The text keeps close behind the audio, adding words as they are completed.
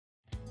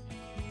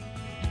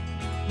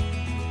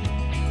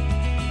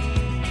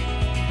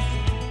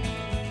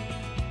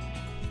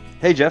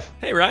Hey, Jeff.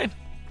 Hey, Ryan.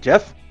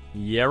 Jeff?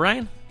 Yeah,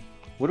 Ryan?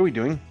 What are we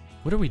doing?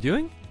 What are we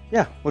doing?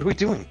 Yeah, what are we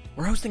doing?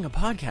 We're hosting a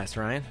podcast,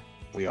 Ryan.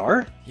 We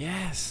are?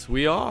 Yes,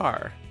 we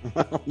are.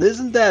 Well,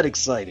 isn't that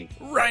exciting?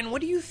 Ryan,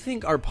 what do you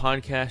think our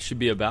podcast should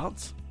be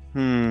about?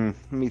 Let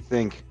me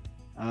think.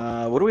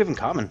 What do we have in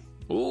common?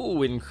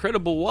 Ooh,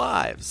 incredible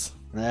wives.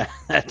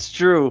 That's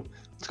true.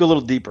 Let's go a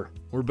little deeper.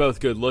 We're both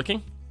good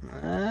looking.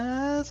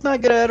 Let's not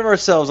get ahead of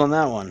ourselves on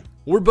that one.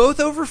 We're both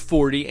over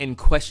 40 and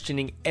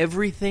questioning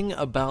everything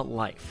about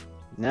life.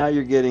 Now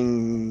you're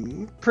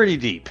getting pretty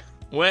deep.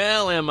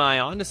 Well, am I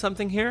onto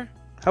something here?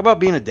 How about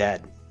being a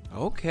dad?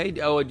 Okay.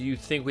 Oh, do you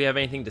think we have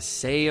anything to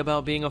say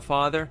about being a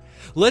father?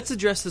 Let's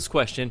address this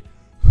question.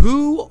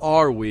 Who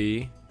are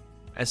we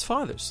as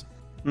fathers?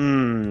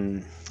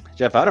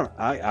 Jeff, I don't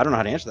know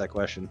how to answer that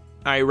question.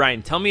 All right,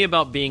 Ryan, tell me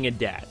about being a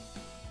dad.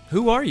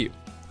 Who are you?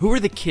 Who are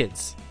the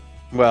kids?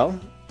 Well,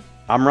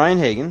 I'm Ryan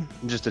Hagen.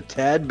 I'm just a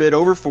tad bit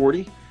over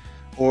 40,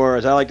 or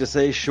as I like to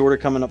say, short of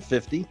coming up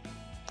 50.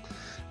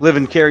 Live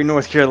in Cary,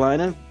 North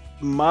Carolina.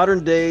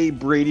 Modern day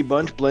Brady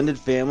Bunch, blended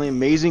family,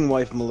 amazing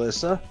wife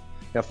Melissa.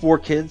 Got 4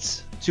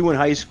 kids, 2 in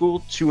high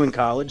school, 2 in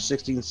college,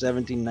 16,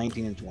 17,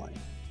 19, and 20.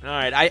 All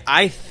right,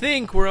 I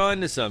think we're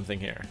on to something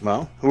here.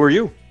 Well, who are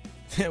you?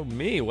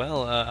 Me?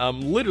 Well, I'm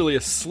literally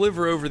a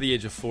sliver over the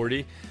age of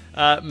 40.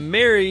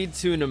 Married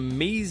to an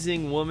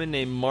amazing woman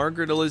named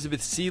Margaret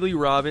Elizabeth Seeley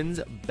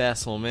Robbins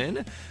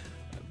Besselman.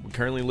 We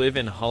currently live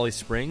in Holly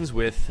Springs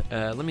with,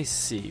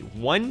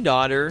 1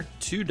 daughter,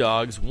 2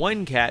 dogs,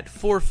 1 cat,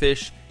 4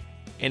 fish,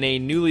 and a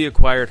newly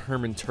acquired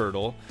Herman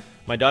turtle.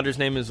 My daughter's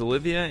name is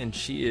Olivia, and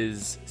she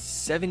is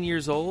 7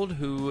 years old,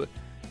 who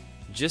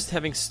just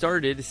having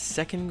started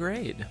 2nd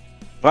grade.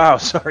 Wow,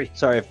 sorry,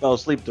 I fell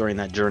asleep during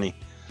that journey.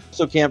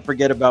 Also can't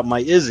forget about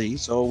my Izzy,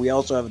 so we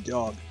also have a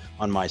dog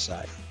on my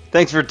side.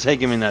 Thanks for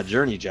taking me on that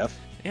journey, Jeff.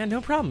 Yeah,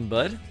 no problem,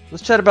 bud.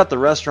 Let's chat about the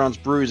restaurants,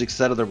 breweries,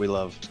 etc. that we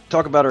love.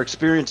 Talk about our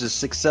experiences,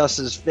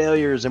 successes,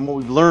 failures, and what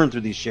we've learned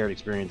through these shared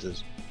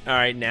experiences. All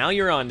right, now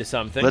you're on to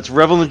something. Let's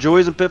revel in the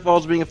joys and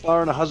pitfalls of being a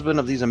father and a husband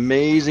of these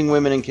amazing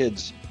women and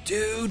kids.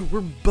 Dude,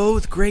 we're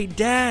both great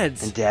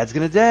dads. And Dad's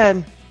gonna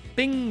dad.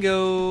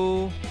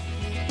 Bingo.